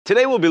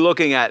Today we'll be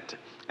looking at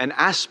an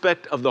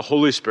aspect of the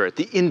Holy Spirit,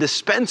 the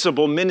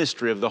indispensable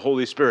ministry of the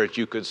Holy Spirit,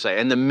 you could say.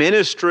 And the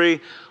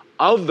ministry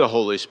of the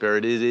Holy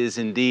Spirit is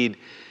indeed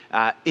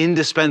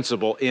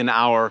indispensable in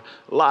our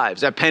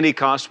lives. At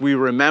Pentecost, we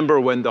remember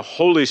when the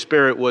Holy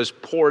Spirit was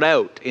poured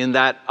out in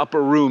that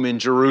upper room in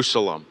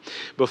Jerusalem.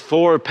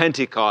 Before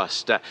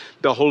Pentecost,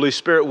 the Holy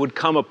Spirit would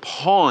come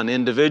upon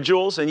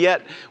individuals and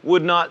yet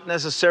would not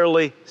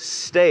necessarily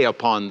stay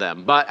upon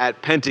them. But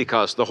at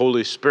Pentecost, the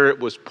Holy Spirit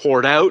was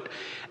poured out.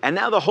 And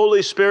now the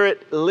Holy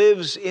Spirit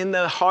lives in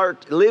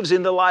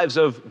the lives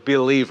of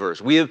believers.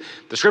 The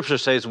Scripture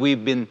says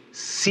we've been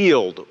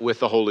sealed with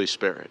the Holy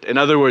Spirit. In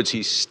other words,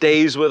 He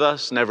stays with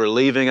us, never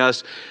leaving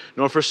us,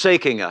 nor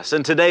forsaking us.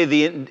 And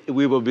today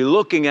we will be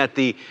looking at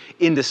the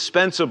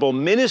indispensable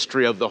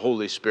ministry of the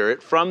Holy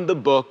Spirit from the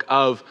book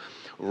of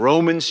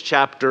Romans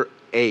chapter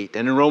 8.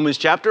 And in Romans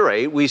chapter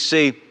 8, we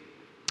see,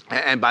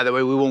 and by the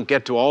way, we won't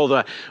get to all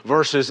the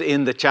verses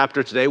in the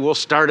chapter today. We'll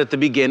start at the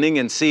beginning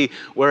and see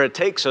where it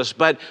takes us.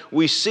 But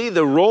we see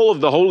the role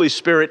of the Holy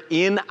Spirit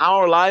in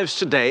our lives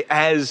today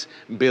as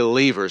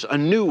believers, a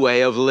new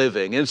way of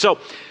living. And so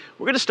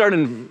we're going to start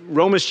in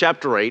Romans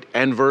chapter 8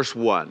 and verse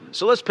 1.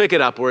 So let's pick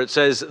it up where it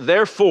says,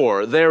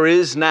 "Therefore there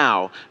is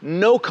now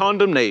no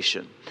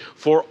condemnation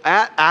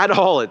at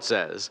all, it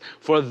says,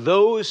 for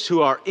those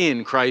who are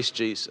in Christ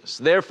Jesus.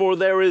 Therefore,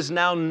 there is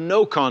now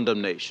no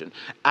condemnation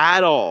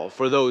at all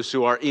for those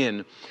who are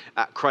in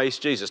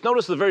Christ Jesus."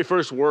 Notice the very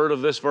first word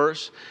of this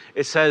verse.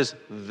 It says,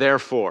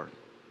 therefore.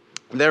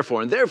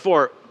 Therefore. And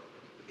therefore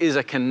is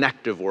a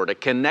connective word.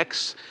 It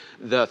connects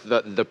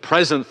the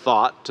present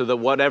thought to the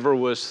whatever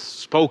was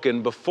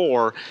spoken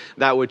before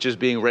that which is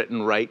being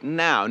written right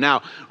now.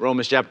 Now,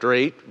 Romans chapter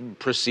 8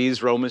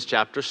 precedes Romans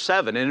chapter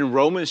 7. And in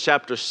Romans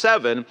chapter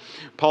 7,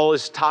 Paul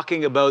is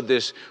talking about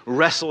this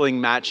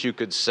wrestling match, you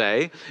could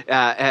say,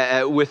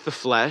 with the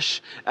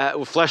flesh,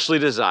 with fleshly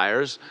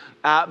desires.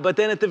 But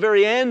then at the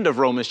very end of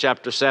Romans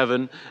chapter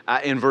 7,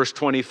 in verse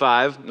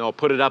 25, and I'll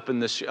put it up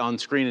on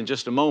screen in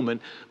just a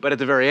moment, but at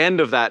the very end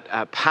of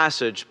that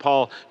passage,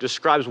 Paul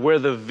describes where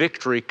the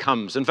victory comes.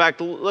 In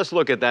fact, let's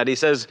look at that. He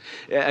says,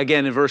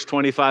 again in verse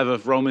 25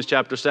 of Romans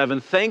chapter 7,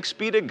 "Thanks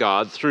be to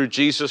God through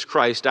Jesus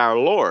Christ our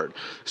Lord.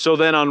 So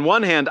then on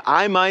one hand,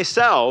 I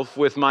myself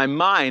with my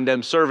mind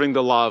am serving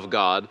the law of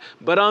God,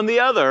 but on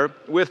the other,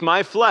 with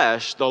my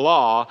flesh, the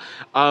law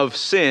of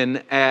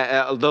sin,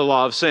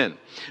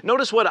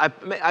 Notice what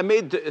I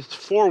made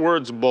 4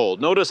 words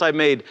bold. Notice I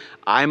made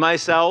I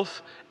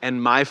myself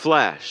and my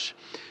flesh.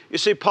 You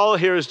see, Paul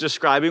here is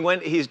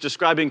he's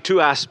describing 2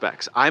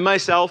 aspects, I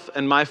myself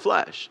and my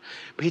flesh.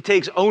 But he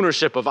takes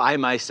ownership of I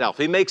myself.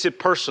 He makes it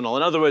personal.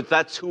 In other words,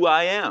 that's who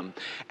I am.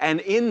 And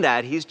in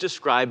that, he's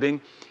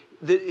describing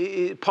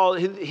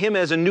him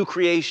as a new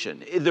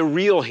creation, the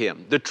real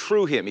him, the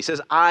true him. He says,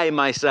 I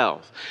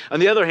myself. On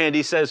the other hand,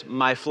 he says,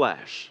 my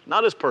flesh,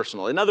 not as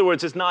personal. In other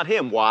words, it's not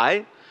him.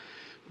 Why?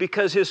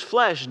 Because his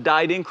flesh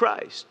died in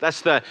Christ.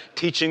 That's the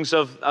teachings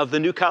of the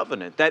new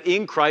covenant, that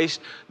in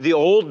Christ, the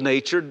old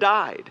nature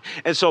died.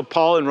 And so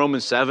Paul in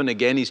Romans 7,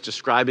 again, he's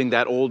describing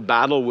that old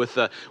battle with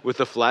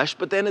the flesh.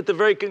 But then at the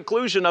very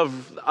conclusion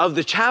of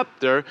the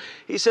chapter,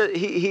 he said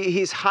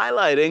he's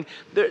highlighting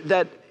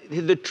that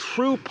the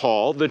true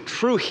Paul, the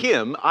true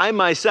him, I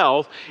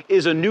myself,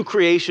 is a new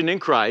creation in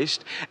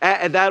Christ.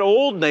 And that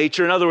old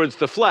nature, in other words,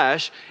 the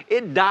flesh,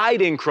 it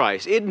died in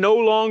Christ. It no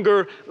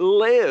longer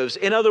lives.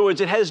 In other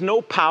words, it has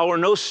no power,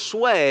 no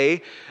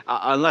sway,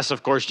 unless,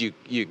 of course,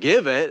 you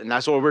give it. And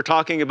that's what we're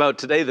talking about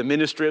today, the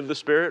ministry of the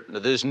Spirit,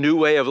 this new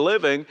way of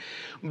living.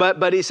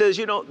 But he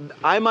says,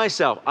 I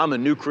myself, I'm a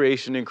new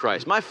creation in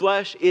Christ. My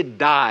flesh, it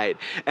died.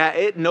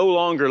 It no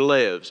longer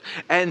lives.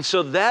 And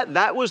so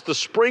that was the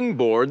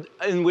springboard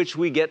in which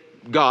we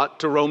got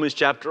to Romans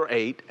chapter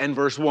 8 and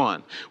verse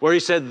 1, where he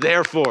said,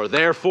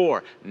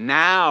 therefore,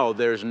 now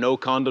there's no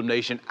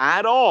condemnation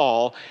at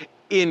all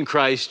in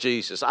Christ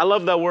Jesus. I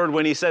love that word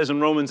when he says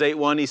in Romans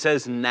 8:1, he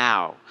says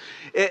now.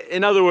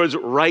 In other words,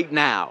 right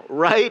now,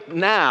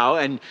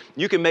 and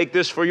you can make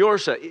this for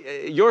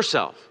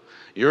yourself.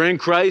 You're in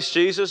Christ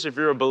Jesus if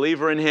you're a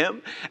believer in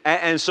Him.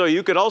 And so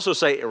you could also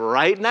say,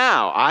 right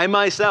now, I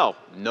myself,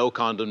 no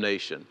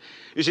condemnation.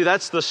 You see,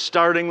 that's the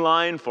starting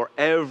line for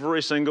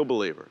every single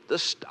believer. The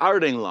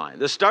starting line.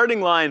 The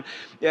starting line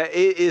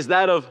is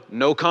that of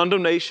no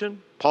condemnation.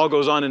 Paul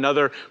goes on in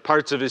other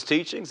parts of his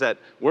teachings that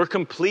we're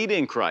complete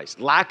in Christ,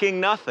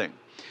 lacking nothing.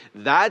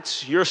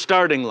 That's your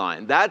starting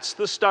line. That's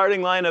the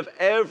starting line of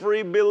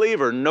every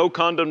believer, no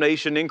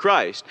condemnation in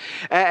Christ.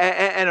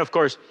 And of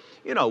course,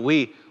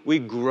 we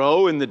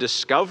grow in the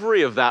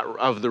discovery of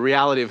the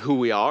reality of who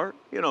we are.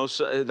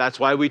 So that's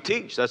why we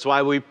teach. That's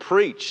why we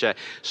preach,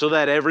 so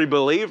that every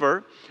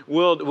believer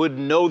would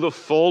know the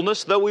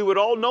fullness, that we would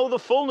all know the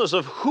fullness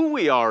of who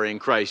we are in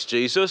Christ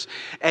Jesus.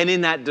 And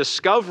in that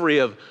discovery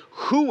of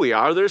who we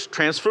are, there's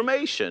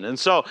transformation. And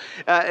so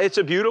it's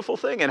a beautiful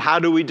thing. And how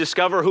do we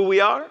discover who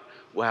we are?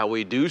 Well,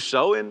 we do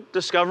so in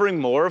discovering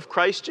more of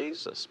Christ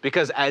Jesus,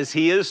 because as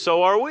He is,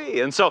 so are we.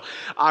 And so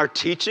our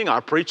teaching,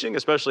 our preaching,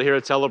 especially here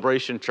at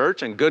Celebration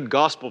Church, and good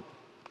gospel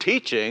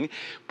teaching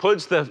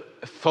puts the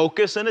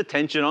focus and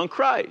attention on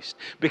Christ.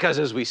 Because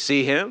as we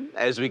see him,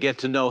 as we get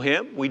to know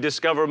him, we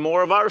discover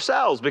more of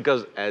ourselves,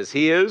 because as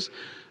he is,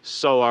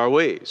 so are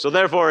we. So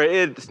therefore,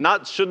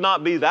 should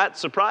not be that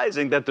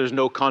surprising that there's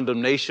no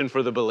condemnation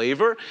for the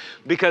believer,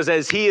 because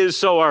as he is,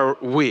 so are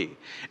we.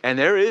 And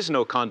there is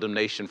no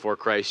condemnation for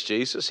Christ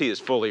Jesus. He is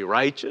fully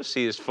righteous.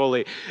 He is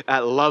fully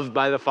loved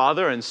by the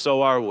Father, and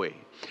so are we.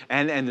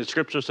 And the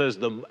scripture says,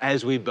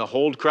 as we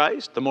behold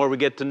Christ, the more we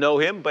get to know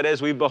him, but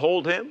as we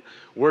behold him,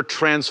 we're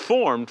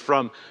transformed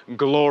from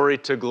glory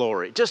to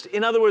glory. Just,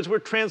 in other words, we're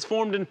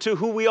transformed into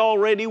who we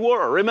already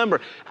were.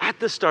 Remember, at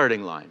the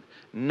starting line,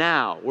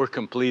 now we're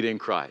complete in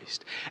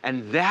Christ.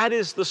 And that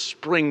is the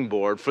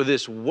springboard for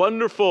this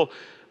wonderful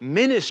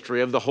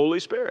ministry of the Holy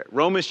Spirit.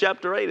 Romans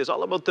chapter 8 is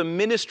all about the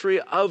ministry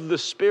of the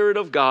Spirit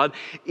of God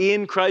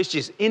in Christ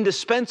Jesus.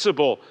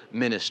 Indispensable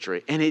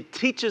ministry. And it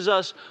teaches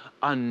us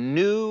a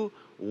new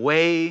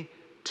way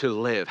to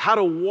live, how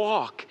to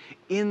walk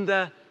in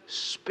the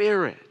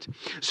Spirit.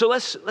 So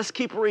let's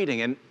keep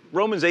reading. And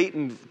Romans 8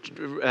 and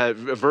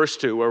verse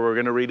 2, where we're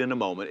going to read in a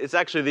moment, it's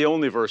actually the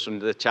only verse in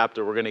the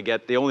chapter we're going to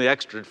get, the only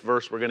extra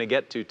verse we're going to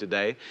get to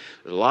today.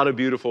 There's a lot of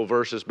beautiful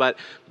verses, but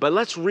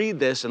let's read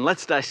this and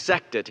let's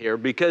dissect it here,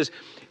 because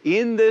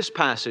in this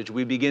passage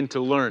we begin to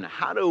learn,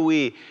 how do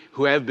we,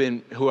 who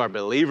are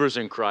believers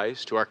in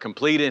Christ, who are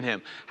complete in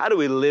him, how do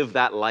we live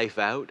that life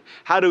out?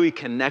 How do we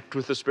connect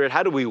with the Spirit?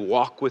 How do we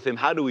walk with him?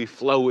 How do we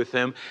flow with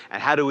him?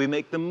 And how do we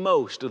make the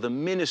most of the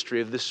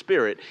ministry of the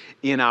Spirit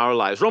in our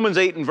lives? Romans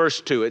 8 and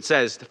verse 2, it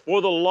says,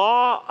 "For the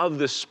law of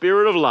the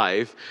Spirit of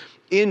life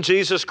in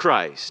Jesus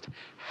Christ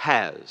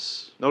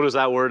has," notice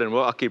that word, and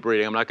I'll keep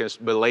reading, I'm not going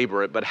to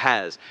belabor it, but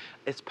has.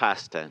 It's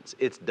past tense.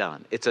 It's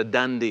done. It's a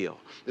done deal.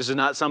 This is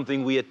not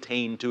something we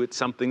attain to. It's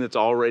something that's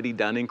already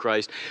done in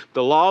Christ.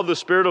 The law of the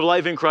Spirit of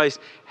life in Christ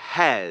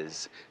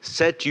has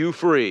set you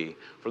free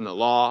from the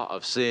law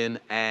of sin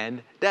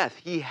and death.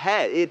 You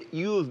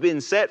have been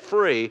set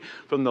free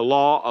from the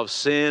law of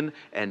sin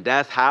and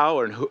death.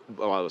 How?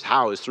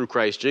 How is through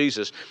Christ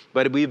Jesus.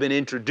 But we've been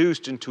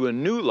introduced into a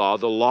new law,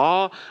 the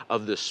law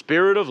of the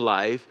Spirit of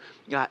life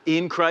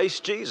in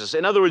Christ Jesus.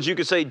 In other words, you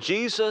could say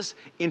Jesus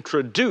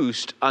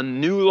introduced a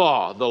new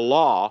law, the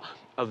law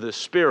of the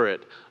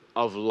Spirit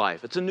of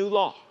life. It's a new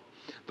law.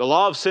 The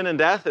law of sin and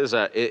death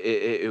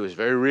it was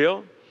very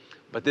real,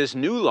 but this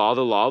new law,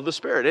 the law of the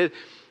Spirit,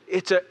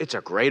 it's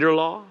a greater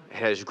law. It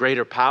has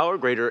greater power,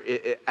 greater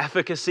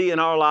efficacy in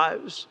our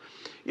lives.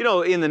 You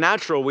know, in the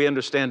natural, we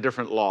understand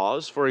different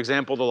laws. For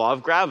example, the law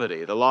of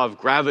gravity. The law of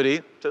gravity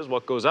says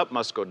what goes up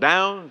must go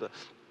down.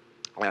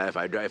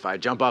 If I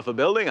jump off a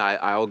building,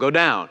 I'll go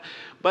down.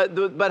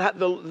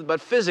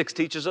 But physics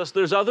teaches us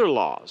there's other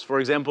laws. For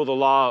example, the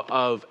law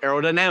of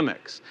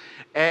aerodynamics.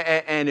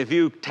 And if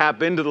you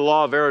tap into the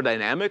law of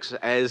aerodynamics,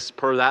 as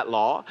per that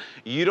law,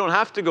 you don't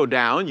have to go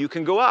down, you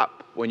can go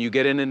up. When you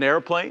get in an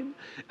airplane,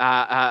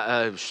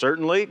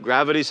 certainly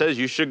gravity says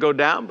you should go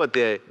down, but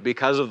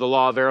because of the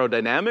law of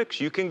aerodynamics,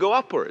 you can go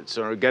upwards.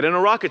 Or get in a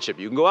rocket ship,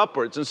 you can go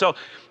upwards. And so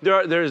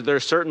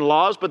there's certain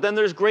laws, but then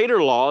there's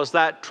greater laws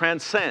that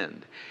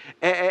transcend.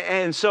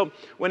 And so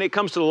when it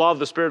comes to the law of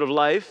the Spirit of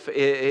life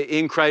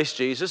in Christ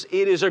Jesus,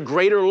 it is a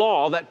greater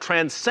law that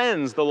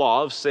transcends the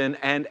law of sin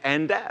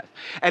and death.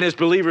 And as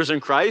believers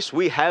in Christ,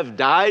 we have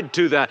died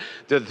to the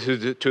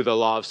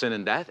law of sin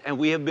and death, and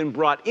we have been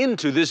brought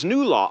into this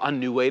new law, a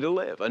new way to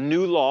live, a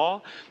new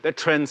law that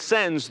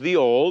transcends the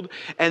old,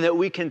 and that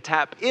we can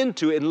tap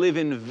into and live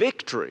in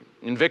victory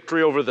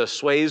over the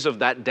sways of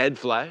that dead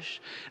flesh.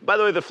 By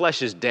the way, the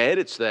flesh is dead.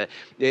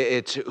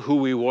 It's who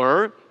we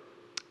were.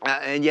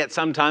 And yet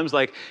sometimes,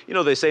 like, you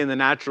know, they say in the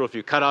natural, if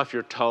you cut off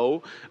your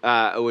toe,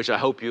 which I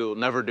hope you'll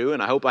never do,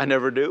 and I hope I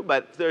never do,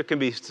 but there can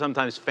be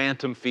sometimes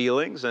phantom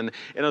feelings. And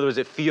in other words,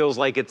 it feels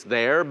like it's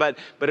there, but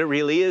it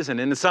really isn't.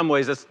 And in some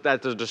ways,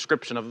 that's a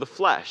description of the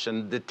flesh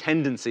and the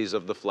tendencies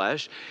of the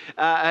flesh.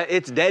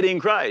 It's dead in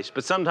Christ.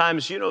 But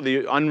sometimes, you know,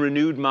 the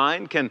unrenewed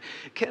mind can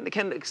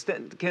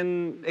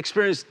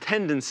experience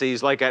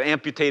tendencies like an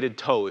amputated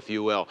toe, if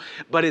you will.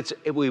 But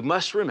we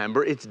must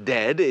remember it's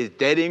dead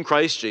in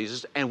Christ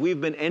Jesus, and we've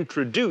been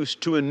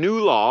introduced to a new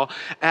law,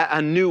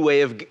 a new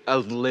way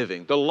of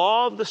living. The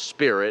law of the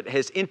Spirit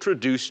has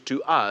introduced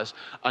to us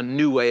a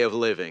new way of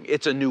living.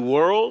 It's a new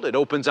world. It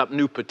opens up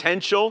new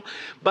potential.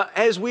 But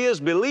as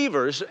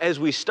believers, as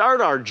we start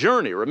our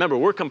journey, remember,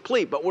 we're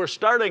complete, but we're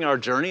starting our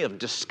journey of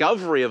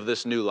discovery of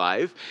this new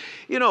life.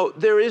 You know,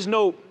 there is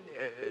no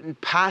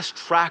past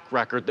track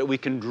record that we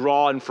can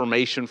draw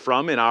information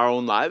from in our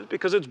own lives,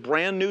 because it's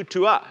brand new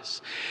to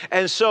us.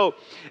 And so,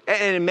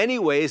 and in many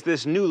ways,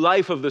 this new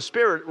life of the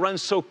Spirit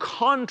runs so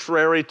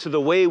contrary to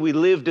the way we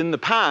lived in the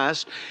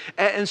past.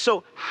 And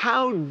so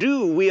how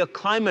do we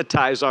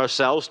acclimatize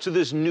ourselves to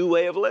this new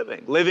way of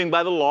living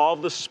by the law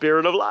of the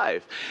Spirit of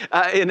life?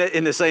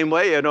 In the same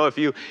way, you know, if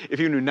you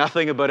knew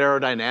nothing about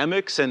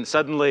aerodynamics and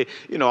suddenly,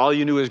 you know, all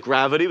you knew is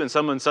gravity, and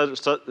someone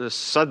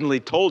suddenly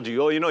told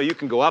you, oh, you know, you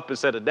can go up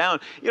instead of down,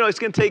 down, it's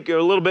going to take a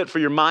little bit for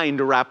your mind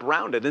to wrap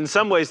around it. In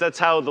some ways, that's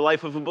how the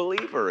life of a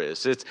believer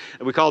is.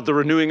 We call it the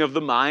renewing of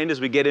the mind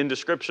as we get into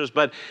scriptures,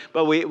 but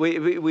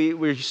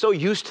we're so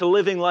used to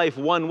living life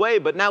one way,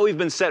 but now we've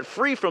been set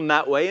free from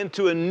that way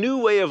into a new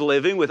way of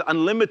living with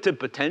unlimited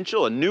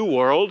potential, a new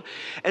world,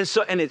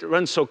 and it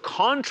runs so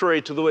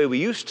contrary to the way we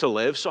used to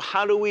live. So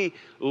how do we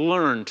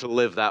learn to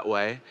live that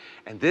way?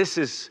 And this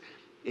is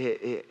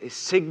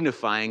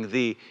signifying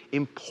the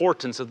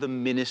importance of the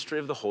ministry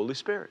of the Holy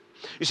Spirit.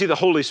 You see, the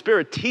Holy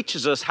Spirit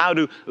teaches us how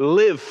to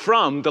live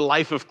from the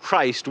life of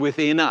Christ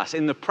within us.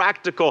 In the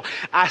practical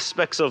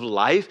aspects of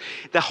life,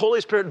 the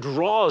Holy Spirit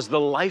draws the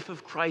life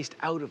of Christ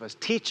out of us,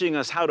 teaching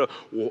us how to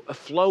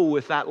flow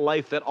with that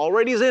life that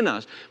already is in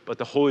us, but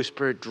the Holy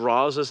Spirit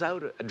draws it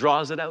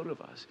out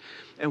of us.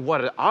 And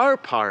what our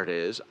part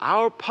is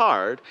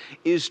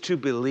to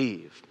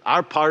believe.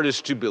 Our part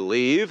is to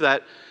believe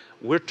that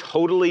we're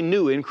totally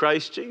new in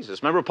Christ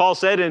Jesus. Remember Paul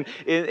said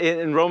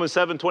in Romans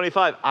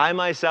 7:25,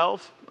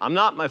 I'm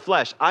not my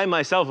flesh. I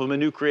myself am a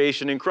new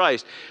creation in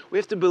Christ. We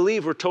have to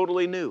believe we're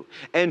totally new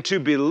and to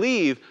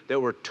believe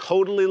that we're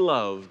totally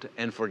loved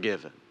and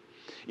forgiven.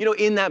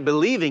 In that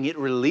believing, it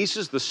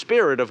releases the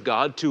Spirit of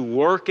God to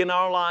work in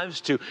our lives,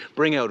 to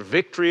bring out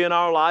victory in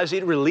our lives.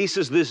 It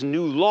releases this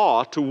new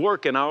law to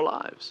work in our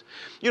lives.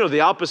 The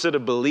opposite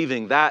of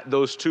believing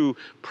those two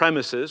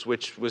premises,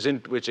 which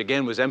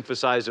again was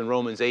emphasized in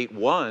Romans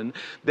 8:1,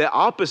 the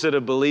opposite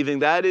of believing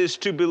that is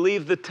to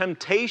believe the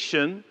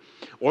temptation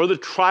or the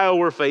trial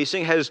we're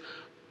facing has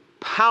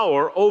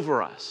power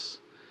over us.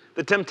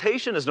 The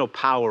temptation has no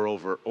power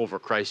over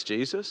Christ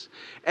Jesus.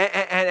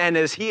 And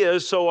as He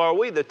is, so are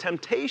we. The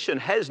temptation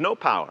has no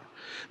power.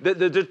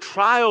 The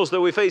trials that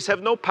we face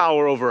have no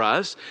power over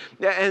us.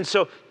 And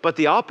so, but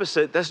the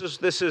opposite,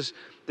 this is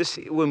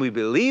when we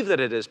believe that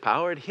it has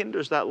power, it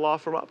hinders that law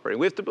from operating.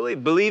 We have to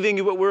believing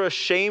that we're a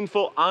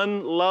shameful,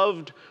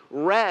 unloved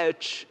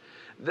wretch.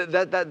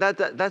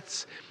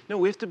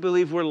 We have to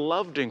believe we're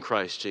loved in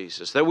Christ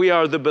Jesus, that we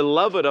are the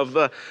beloved of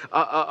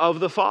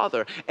the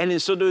Father. And in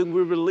so doing,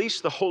 we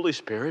release the Holy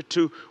Spirit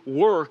to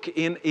work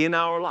in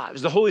our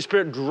lives. The Holy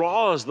Spirit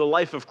draws the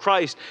life of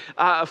Christ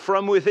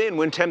from within.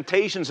 When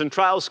temptations and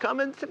trials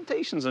come, and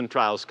temptations and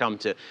trials come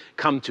to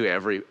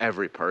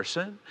every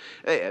person.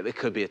 It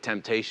could be a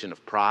temptation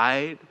of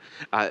pride.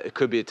 It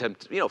could be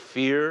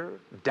fear,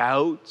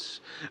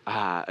 doubts.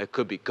 It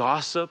could be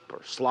gossip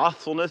or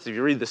slothfulness. If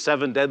you read the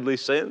 7 deadly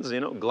sins,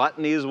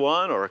 gluttony is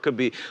one, or it could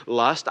be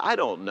lust. I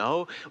don't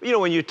know.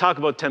 When you talk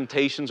about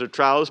temptations or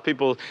trials,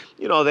 people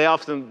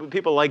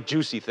like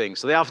juicy things,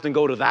 so they often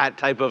go to that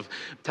type of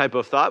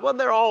thought. Well,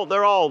 they're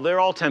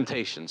all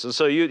temptations, and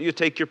so you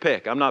take your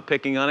pick. I'm not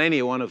picking on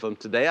any one of them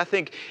today. I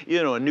think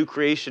a new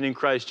creation in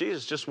Christ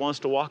Jesus just wants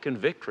to walk in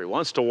victory,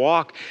 wants to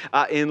walk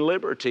in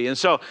liberty, and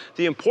so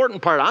the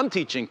important part I'm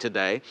teaching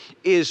today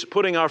is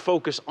putting our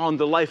focus on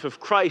the life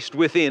of Christ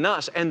within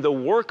us and the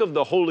work of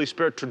the Holy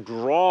Spirit to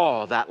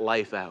draw that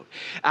life out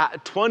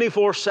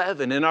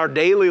 24/7 in our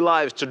daily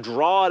lives, to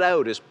draw it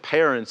out as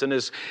parents and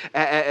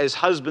as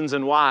husbands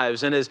and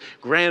wives and as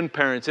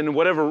grandparents and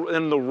whatever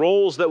in the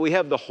roles that we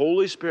have. The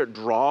Holy Spirit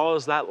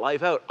draws that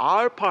life out.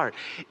 Our part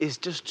is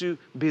just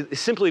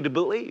simply to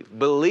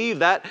believe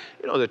that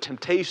the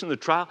temptation, the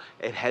trial,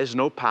 it has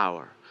no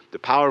power. The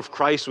power of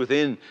Christ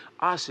within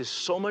us is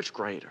so much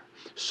greater,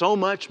 so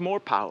much more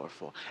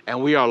powerful,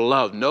 and we are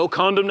loved. No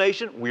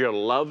condemnation, we are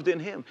loved in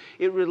Him.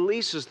 It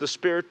releases the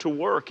Spirit to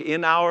work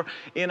in our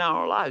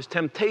lives.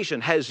 Temptation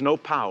has no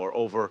power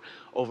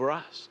over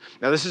us.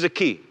 Now this is a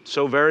key,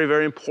 so very,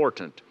 very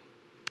important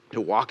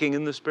to walking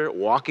in the Spirit,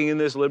 walking in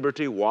this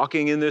liberty,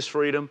 walking in this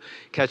freedom.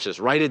 Catch this,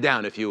 write it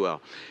down if you will.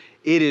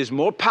 It is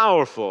more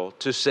powerful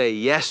to say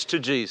yes to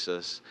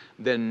Jesus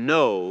than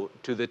no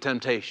to the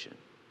temptation.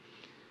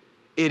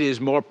 It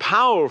is more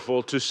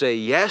powerful to say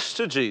yes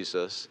to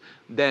Jesus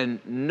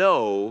than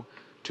no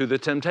to the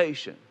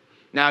temptation.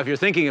 Now, if you're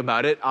thinking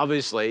about it,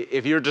 obviously,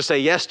 if you're to say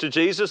yes to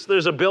Jesus,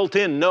 there's a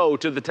built-in no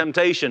to the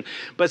temptation.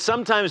 But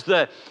sometimes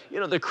the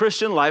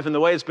Christian life and the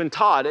way it's been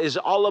taught is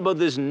all about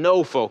this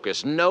no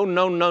focus. No,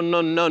 no, no,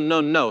 no, no,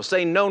 no, no.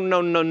 Say no, no,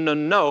 no, no,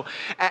 no.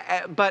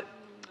 But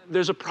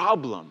there's a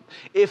problem.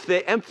 If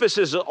the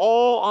emphasis is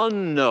all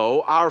on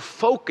no, our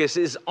focus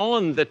is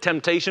on the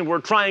temptation we're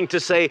trying to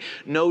say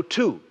no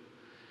to.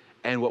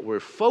 And what we're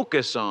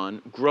focused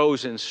on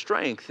grows in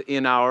strength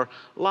in our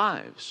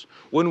lives.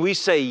 When we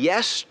say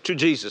yes to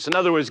Jesus, in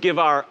other words, give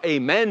our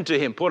amen to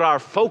Him, put our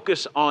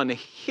focus on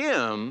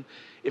Him,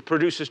 it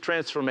produces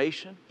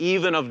transformation,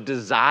 even of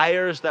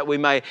desires that we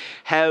might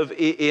have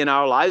in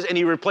our lives, and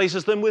He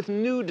replaces them with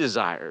new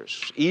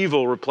desires,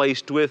 evil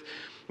replaced with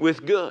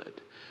good.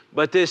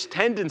 But this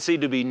tendency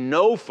to be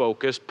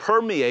no-focused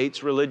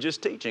permeates religious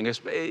teaching,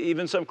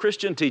 even some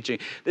Christian teaching.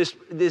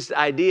 This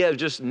idea of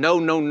just no,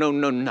 no, no,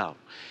 no, no.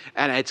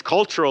 And it's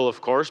cultural,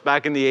 of course.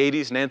 Back in the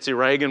 80s, Nancy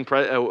Reagan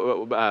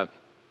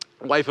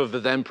wife of the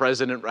then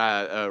President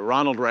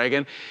Ronald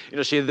Reagan.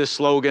 She had this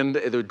slogan,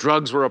 the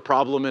drugs were a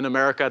problem in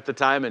America at the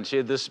time, and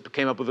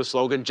came up with a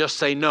slogan, just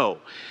say no.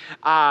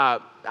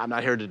 I'm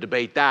not here to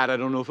debate that. I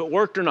don't know if it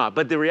worked or not.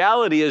 But the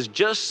reality is,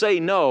 just say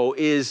no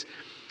is,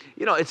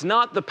 it's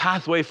not the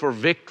pathway for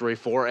victory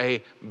for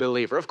a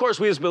believer. Of course,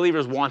 we as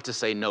believers want to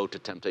say no to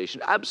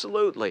temptation.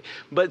 Absolutely.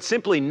 But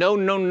simply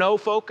no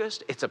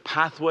focused, it's a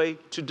pathway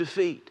to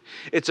defeat.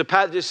 It's a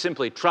path, just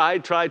simply try,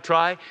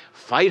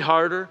 fight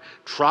harder,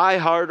 try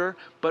harder.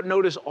 But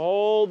notice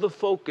all the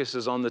focus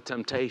is on the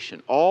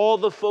temptation. All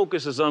the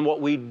focus is on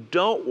what we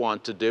don't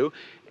want to do.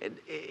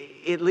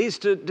 It leads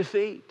to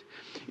defeat.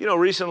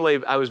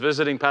 Recently I was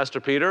visiting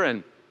Pastor Peter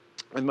and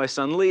with my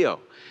son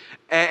Leo.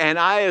 And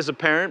I, as a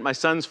parent, my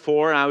son's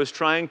 4, and I was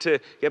trying to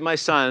get my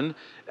son,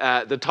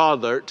 the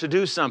toddler, to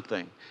do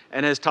something.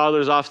 And as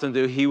toddlers often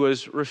do, he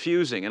was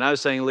refusing. And I was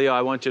saying, Leo,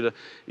 I want you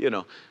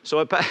to, So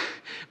what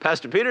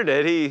Pastor Peter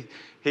did,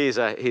 he's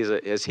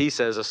as he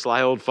says, a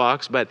sly old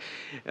fox, but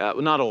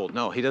not old.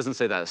 No, he doesn't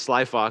say that. A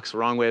sly fox,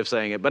 wrong way of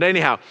saying it. But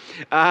anyhow,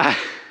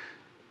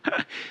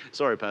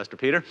 sorry, Pastor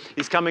Peter.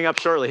 He's coming up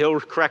shortly.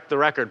 He'll correct the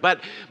record. But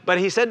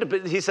he said,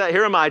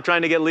 here am I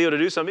trying to get Leo to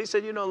do something. He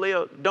said,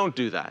 Leo, don't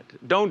do that.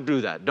 Don't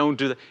do that. Don't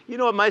do that. You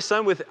know what, my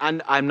son,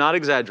 and I'm not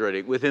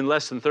exaggerating, within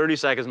less than 30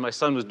 seconds, my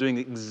son was doing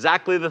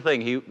exactly the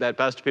thing that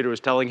Pastor Peter was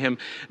telling him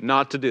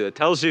not to do. It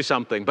tells you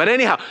something. But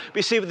anyhow,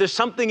 you see, there's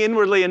something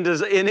inwardly in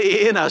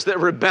us that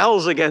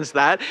rebels against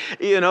that,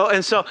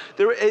 And so,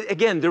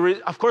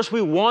 of course,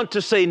 we want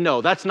to say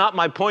no. That's not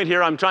my point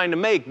here I'm trying to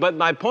make. But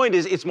my point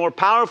is, it's more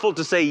powerful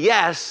to say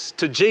yes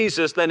to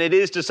Jesus than it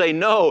is to say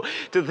no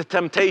to the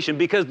temptation,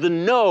 because the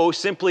no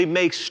simply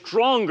makes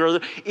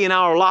stronger in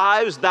our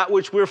lives that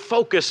which we're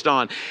focused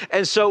on.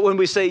 And so when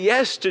we say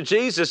yes to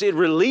Jesus, it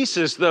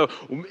releases the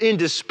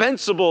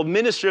indispensable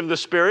ministry of the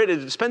Spirit. It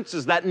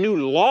dispenses that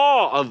new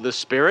law of the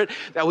Spirit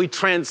that we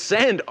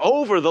transcend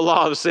over the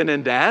law of sin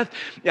and death,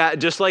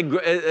 just like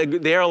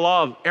the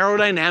law of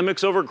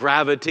aerodynamics over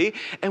gravity,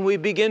 and we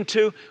begin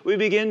to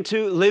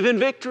live in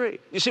victory.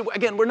 You see,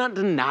 again, we're not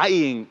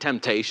denying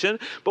temptation,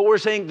 but we're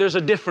saying there's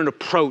a different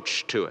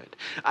approach to it.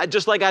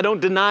 Just like I don't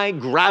deny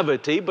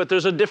gravity, but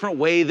there's a different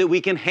way that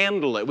we can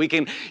handle it. We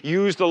can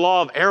use the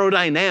law of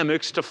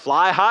aerodynamics to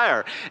fly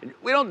higher.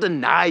 We don't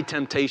deny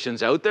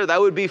temptations out there.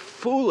 That would be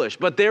foolish.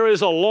 But there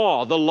is a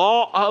law, the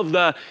law of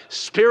the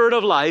Spirit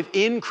of life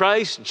in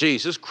Christ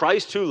Jesus,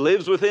 Christ who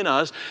lives within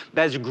us,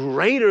 that's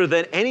greater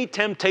than any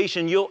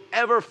temptation you'll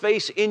ever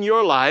face in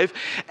your life.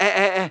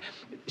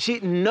 See,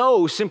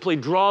 no simply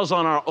draws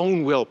on our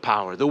own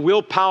willpower, the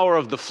willpower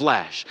of the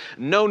flesh.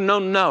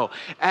 No.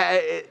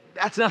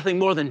 That's nothing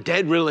more than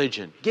dead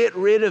religion. Get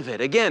rid of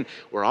it. Again,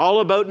 we're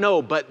all about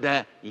no, but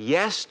the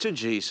yes to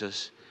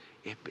Jesus,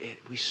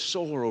 we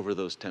soar over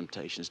those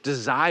temptations.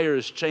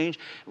 Desires change,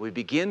 and we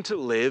begin to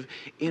live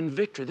in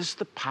victory. This is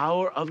the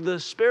power of the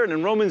Spirit.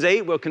 In Romans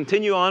 8, we'll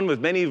continue on with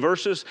many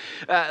verses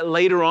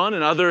later on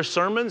in other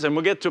sermons, and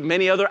we'll get to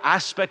many other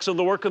aspects of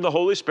the work of the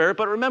Holy Spirit.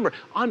 But remember,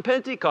 on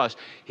Pentecost,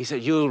 he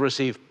said, you'll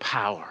receive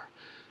power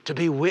to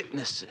be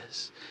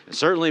witnesses. And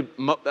certainly,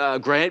 a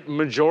great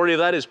majority of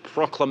that is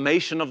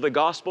proclamation of the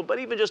gospel, but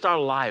even just our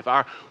life,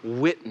 our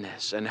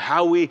witness, and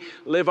how we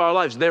live our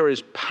lives. There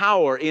is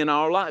power in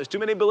our lives. Too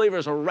many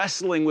believers are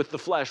wrestling with the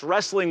flesh,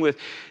 wrestling with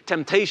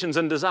temptations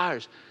and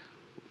desires.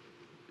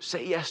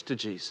 Say yes to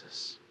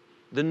Jesus.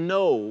 The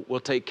no will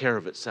take care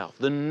of itself.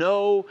 The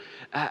no,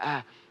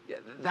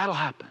 that'll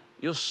happen.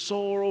 You'll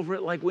soar over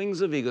it like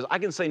wings of eagles. I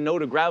can say no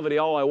to gravity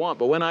all I want,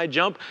 but when I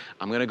jump,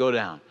 I'm going to go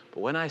down. But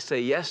when I say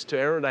yes to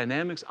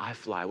aerodynamics, I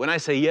fly. When I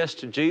say yes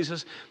to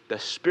Jesus, the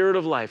Spirit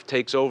of life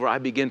takes over. I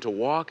begin to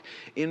walk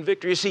in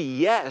victory. You see,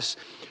 yes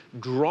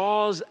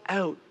draws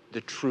out the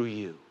true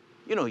you.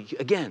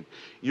 Again,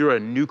 you're a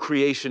new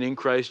creation in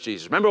Christ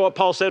Jesus. Remember what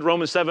Paul said,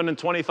 Romans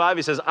 7:25?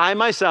 He says, I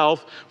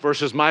myself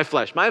versus my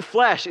flesh. My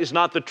flesh is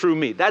not the true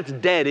me. That's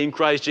dead in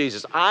Christ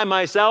Jesus. I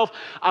myself,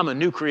 I'm a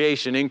new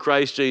creation in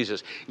Christ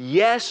Jesus.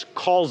 Yes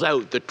calls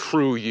out the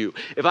true you.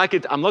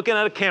 I'm looking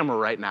at a camera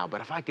right now, but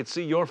if I could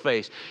see your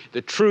face,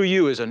 the true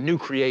you is a new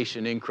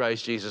creation in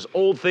Christ Jesus.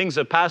 Old things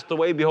have passed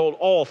away. Behold,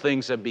 all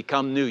things have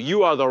become new.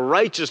 You are the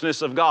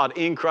righteousness of God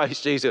in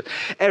Christ Jesus.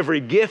 Every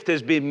gift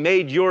has been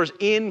made yours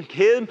in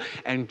Him,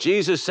 and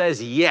Jesus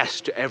says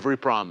yes to every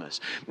promise.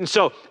 And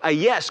so a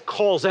yes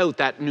calls out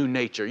that new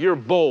nature. You're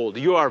bold.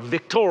 You are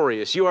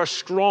victorious. You are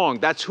strong.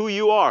 That's who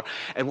you are.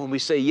 And when we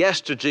say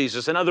yes to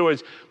Jesus, in other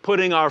words,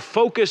 putting our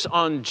focus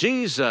on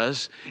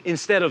Jesus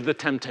instead of the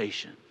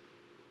temptation.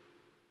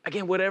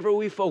 Again, whatever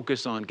we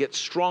focus on gets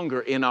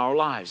stronger in our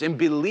lives. And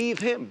believe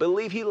Him.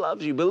 Believe He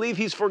loves you. Believe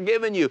He's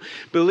forgiven you.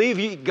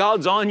 Believe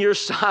God's on your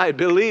side.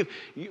 Believe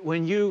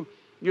when you're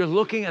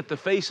looking at the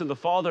face of the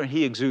Father and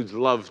He exudes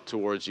love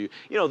towards you.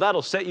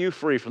 That'll set you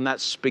free from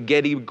that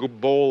spaghetti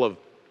bowl of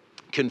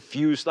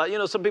confused thought.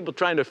 Some people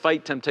trying to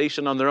fight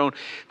temptation on their own,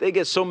 they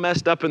get so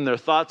messed up in their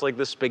thoughts, like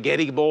this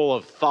spaghetti bowl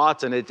of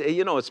thoughts, and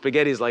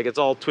spaghetti's like it's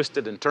all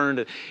twisted and turned,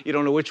 and you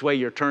don't know which way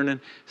you're turning.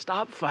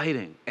 Stop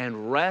fighting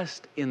and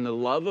rest in the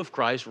love of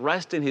Christ,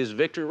 rest in his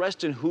victory,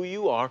 rest in who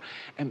you are,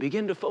 and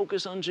begin to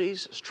focus on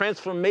Jesus.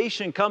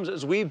 Transformation comes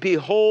as we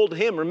behold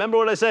him. Remember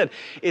what I said,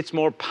 it's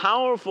more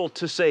powerful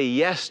to say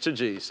yes to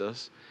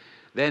Jesus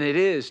than it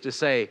is to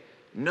say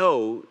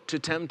no to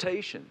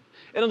temptation.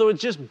 In other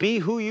words, just be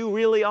who you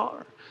really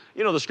are.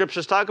 The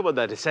scriptures talk about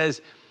that. It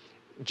says,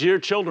 dear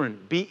children,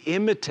 be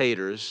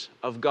imitators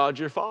of God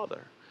your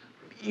Father.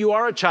 You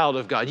are a child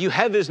of God. You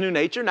have his new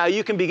nature. Now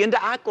you can begin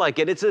to act like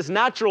it. It's as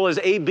natural as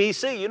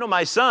ABC.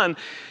 My son,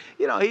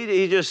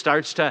 he just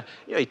starts to,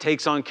 he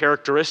takes on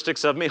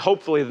characteristics of me,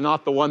 hopefully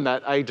not the one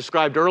that I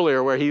described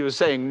earlier where he was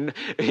saying,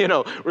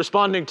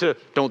 responding to,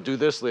 don't do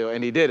this, Leo,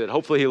 and he did it.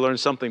 Hopefully he learned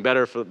something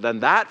better than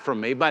that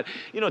from me. But,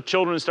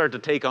 children start to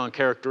take on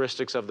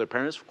characteristics of their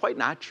parents quite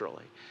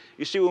naturally.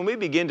 You see, when we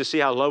begin to see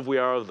how loved we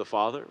are of the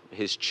Father,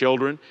 his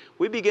children,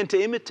 we begin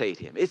to imitate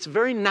him. It's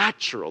very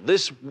natural.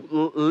 This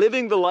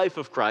living the life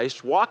of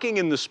Christ, walking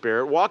in the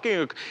Spirit,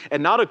 walking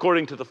and not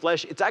according to the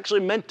flesh, it's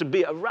actually meant to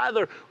be a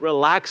rather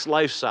relaxed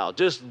lifestyle.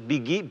 Just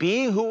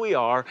being who we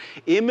are,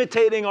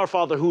 imitating our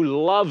Father who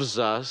loves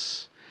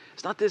us.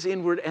 It's not this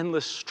inward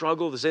endless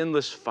struggle, this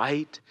endless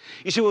fight.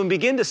 You see, when we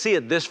begin to see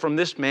it from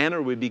this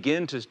manner, we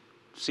begin to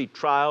see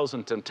trials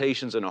and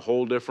temptations in a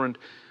whole different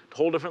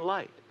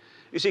light.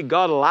 You see,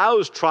 God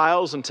allows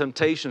trials and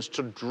temptations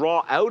to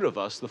draw out of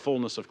us the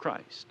fullness of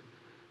Christ,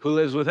 who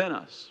lives within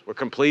us. We're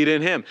complete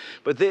in him.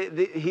 But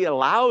he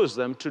allows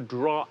them to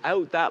draw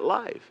out that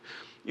life.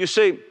 You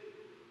see,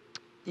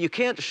 you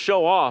can't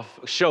show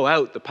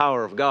out the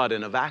power of God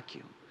in a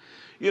vacuum.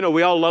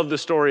 We all love the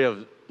story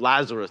of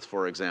Lazarus,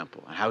 for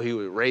example, and how he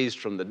was raised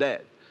from the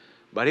dead.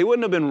 But he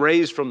wouldn't have been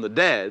raised from the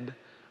dead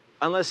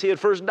unless he had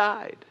first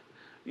died.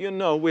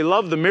 We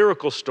love the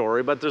miracle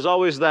story, but there's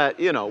always that,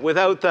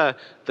 without the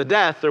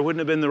death, there wouldn't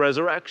have been the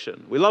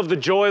resurrection. We love the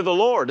joy of the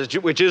Lord,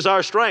 which is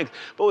our strength.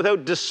 But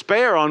without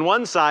despair on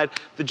one side,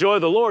 the joy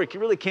of the Lord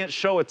really can't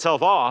show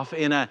itself off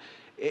in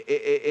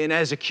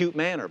as acute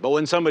manner. But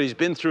when somebody's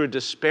been through a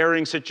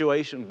despairing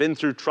situation, been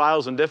through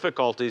trials and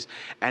difficulties,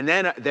 and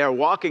then they're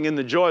walking in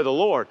the joy of the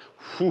Lord,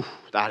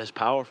 that is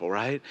powerful,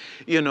 right?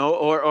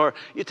 Or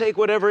you take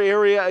whatever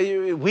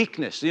area,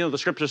 weakness. The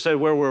scripture said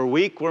where we're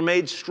weak, we're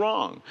made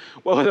strong.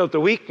 Well, without the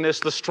weakness,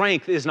 the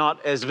strength is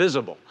not as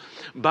visible.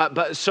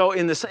 But so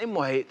in the same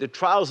way, the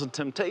trials and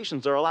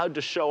temptations are allowed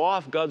to show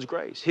off God's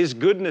grace, his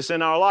goodness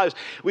in our lives.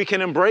 We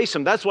can embrace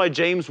him. That's why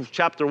James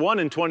chapter 1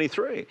 and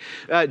 23,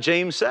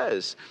 James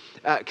says,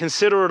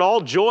 consider it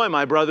all joy,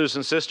 my brothers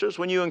and sisters,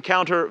 when you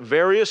encounter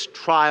various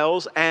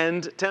trials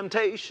and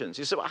temptations.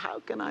 You say, well, how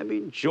can I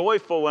be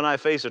joyful when I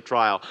face a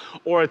trial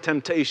or a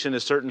temptation,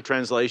 as certain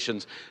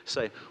translations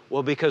say?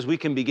 Well, because we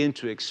can begin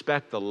to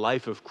expect the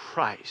life of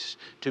Christ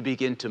to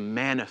begin to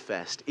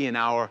manifest in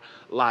our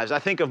lives. I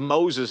think of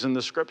Moses in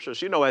the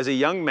scriptures. As a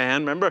young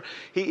man, remember,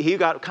 he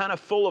got kind of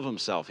full of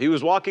himself. He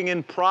was walking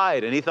in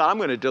pride, and he thought, I'm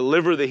going to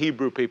deliver the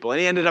Hebrew people. And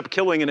he ended up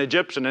killing an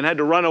Egyptian and had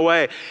to run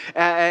away.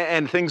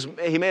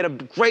 He made a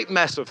great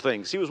mess of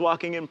things. He was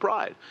walking in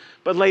pride.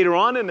 But later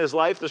on in his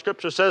life, the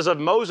scripture says of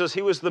Moses,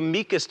 he was the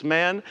meekest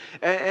man,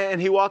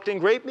 and he walked in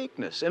great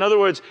meekness. In other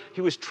words,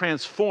 he was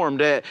transformed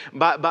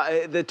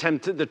by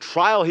the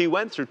trial he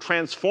went through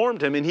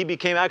transformed him, and he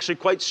became actually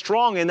quite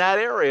strong in that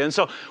area. And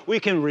so we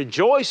can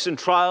rejoice in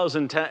trials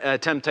and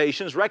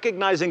temptations,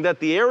 recognizing that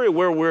the area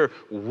where we're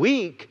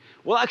weak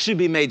will actually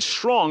be made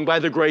strong by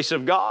the grace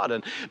of God.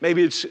 And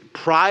maybe it's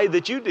pride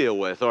that you deal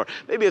with, or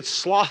maybe it's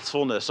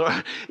slothfulness, or,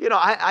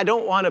 I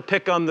don't want to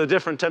pick on the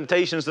different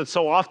temptations that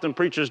so often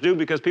preachers do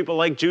because people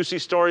like juicy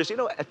stories.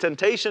 A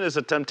temptation is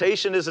a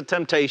temptation is a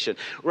temptation.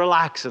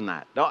 Relax in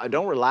that.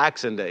 Don't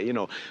relax in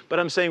that, but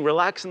I'm saying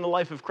relax in the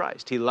life of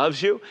Christ. He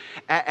loves you.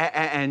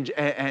 And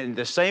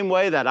the same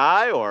way that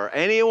I or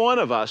any one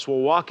of us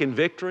will walk in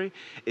victory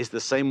is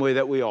the same way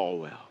that we all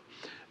will.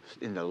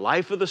 In the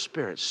life of the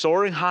Spirit,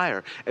 soaring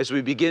higher as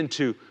we begin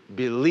to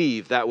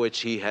believe that which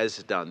he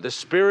has done. The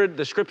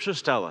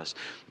scriptures tell us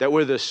that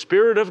where the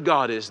Spirit of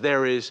God is,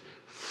 there is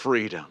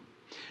freedom.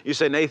 You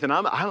say, Nathan,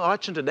 I'm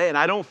watching today and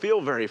I don't feel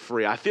very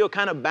free. I feel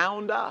kind of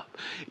bound up.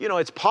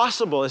 It's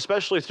possible,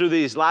 especially through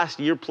these last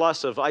year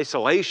plus of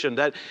isolation,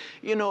 that,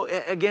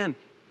 again,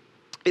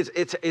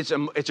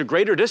 it's a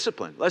greater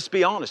discipline. Let's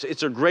be honest.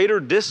 It's a greater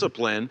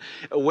discipline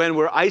when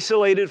we're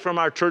isolated from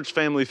our church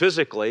family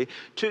physically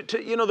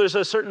there's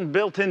a certain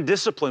built-in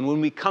discipline when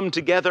we come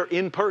together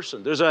in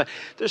person. There's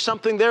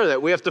something there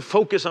that we have to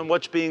focus on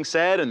what's being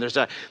said, and there's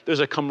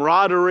a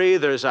camaraderie,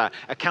 there's a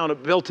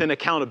built-in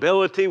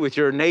accountability with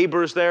your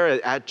neighbors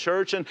there at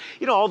church, and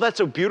all that's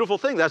a beautiful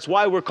thing. That's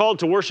why we're called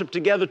to worship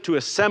together, to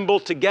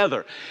assemble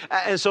together.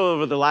 And so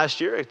over the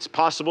last year, it's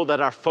possible that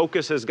our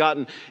focus has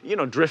gotten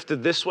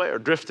drifted this way or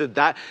drifted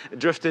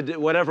drifted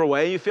whatever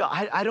way you feel.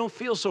 I don't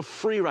feel so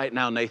free right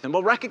now, Nathan.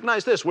 Well,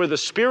 recognize this: where the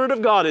Spirit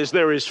of God is,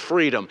 there is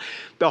freedom.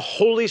 The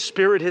Holy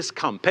Spirit has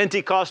come.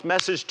 Pentecost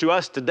message to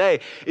us today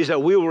is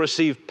that we will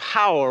receive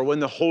power when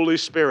the Holy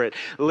Spirit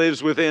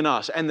lives within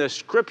us. And the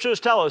scriptures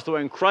tell us that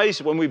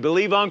when we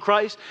believe on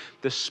Christ,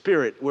 the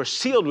Spirit, we're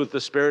sealed with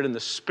the Spirit, and the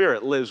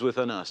Spirit lives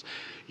within us.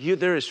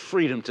 There is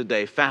freedom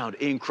today found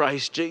in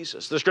Christ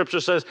Jesus. The scripture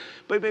says,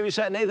 but maybe you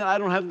say, Nathan, I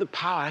don't have the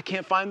power. I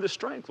can't find the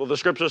strength. Well, the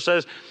scripture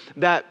says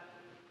that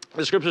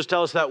the scriptures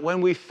tell us that when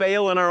we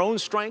fail in our own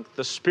strength,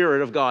 the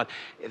Spirit of God,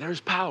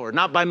 there's power.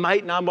 Not by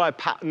might,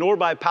 nor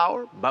by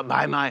power, but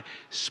by my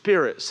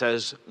Spirit,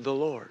 says the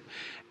Lord.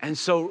 And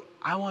so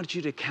I want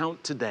you to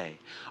count today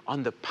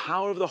on the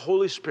power of the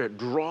Holy Spirit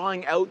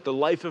drawing out the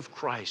life of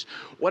Christ.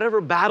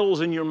 Whatever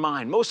battles in your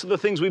mind, most of the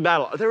things we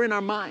battle, they're in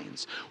our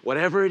minds.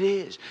 Whatever it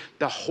is,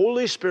 the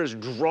Holy Spirit is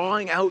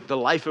drawing out the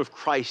life of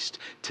Christ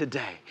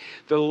today.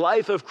 The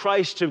life of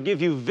Christ to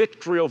give you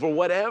victory over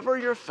whatever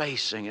you're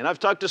facing. And I've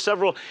talked to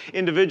several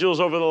individuals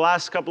over the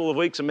last couple of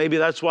weeks, and maybe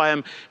that's why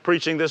I'm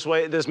preaching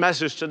this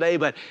message today,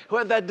 but who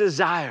have that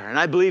desire. And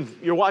I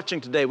believe you're watching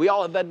today. We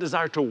all have that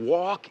desire to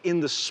walk in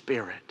the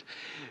Spirit.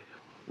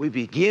 We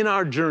begin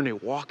our journey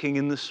walking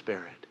in the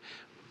Spirit.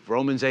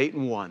 Romans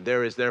 8:1,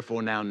 there is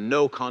therefore now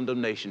no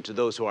condemnation to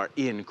those who are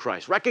in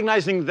Christ.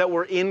 Recognizing that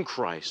we're in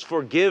Christ,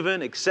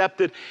 forgiven,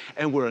 accepted,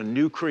 and we're a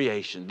new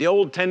creation. The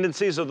old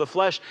tendencies of the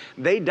flesh,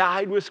 they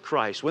died with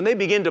Christ. When they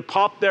begin to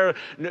pop their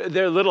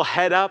little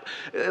head up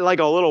like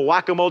a little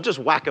whack-a-mole, just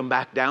whack them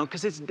back down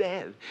because it's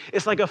dead.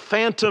 It's like a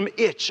phantom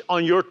itch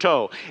on your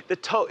toe. The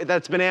toe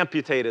that's been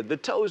amputated, the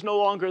toe is no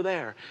longer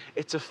there.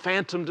 It's a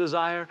phantom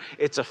desire.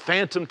 It's a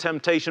phantom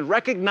temptation.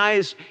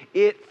 Recognize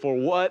it for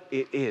what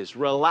it is.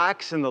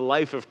 Relax in the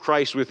life of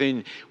Christ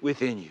within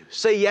you.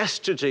 Say yes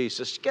to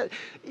Jesus.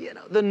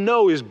 The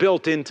no is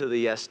built into the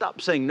yes.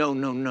 Stop saying no,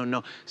 no, no,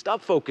 no.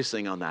 Stop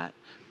focusing on that.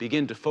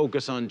 Begin to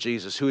focus on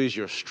Jesus, who is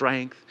your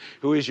strength,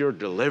 who is your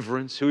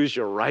deliverance, who is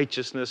your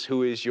righteousness,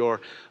 who is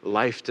your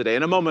life today.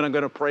 In a moment, I'm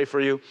going to pray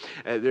for you.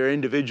 There are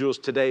individuals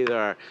today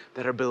that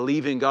are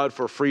believing God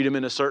for freedom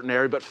in a certain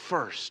area. But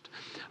first,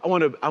 I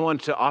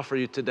want to offer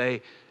you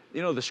today,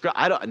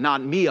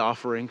 not me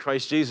offering,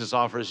 Christ Jesus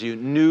offers you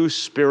new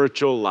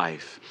spiritual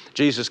life.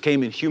 Jesus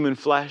came in human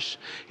flesh.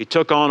 He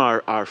took on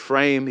our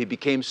frame. He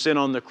became sin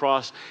on the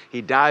cross.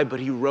 He died, but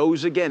he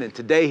rose again. And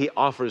today he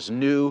offers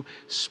new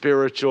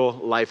spiritual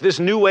life. This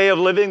new way of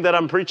living that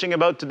I'm preaching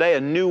about today,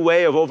 a new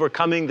way of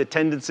overcoming the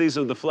tendencies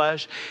of the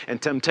flesh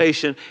and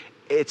temptation,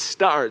 it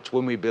starts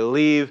when we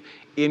believe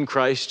in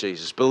Christ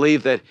Jesus.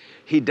 Believe that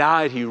he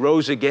died, he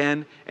rose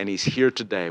again, and he's here today.